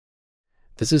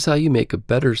This is how you make a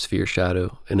better sphere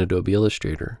shadow in Adobe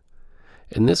Illustrator.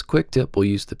 In this quick tip, we'll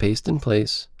use the paste in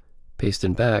place, paste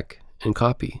in back, and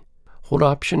copy. Hold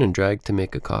Option and drag to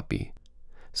make a copy.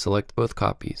 Select both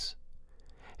copies.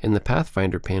 In the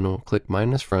Pathfinder panel, click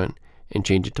minus front and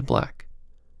change it to black.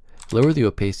 Lower the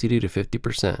opacity to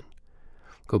 50%.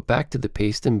 Go back to the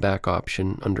paste in back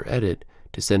option under Edit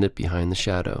to send it behind the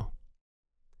shadow.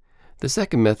 The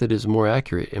second method is more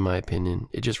accurate in my opinion,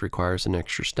 it just requires an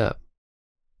extra step.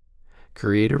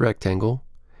 Create a rectangle.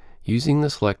 Using the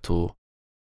Select tool,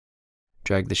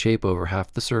 drag the shape over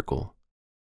half the circle.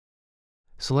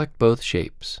 Select both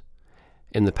shapes.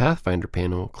 In the Pathfinder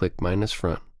panel, click minus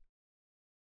front.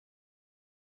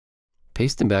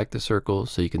 Paste in back the circle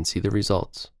so you can see the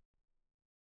results.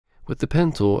 With the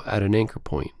pen tool, add an anchor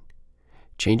point.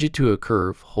 Change it to a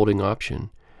curve holding Option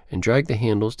and drag the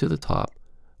handles to the top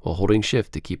while holding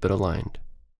Shift to keep it aligned.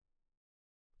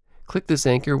 Click this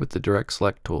anchor with the Direct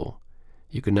Select tool.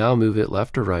 You can now move it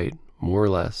left or right, more or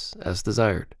less, as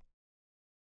desired.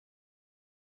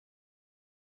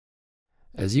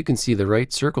 As you can see, the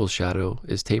right circle shadow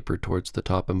is tapered towards the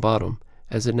top and bottom,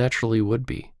 as it naturally would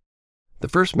be. The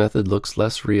first method looks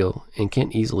less real and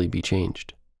can't easily be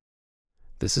changed.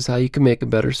 This is how you can make a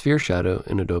better sphere shadow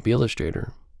in Adobe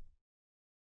Illustrator.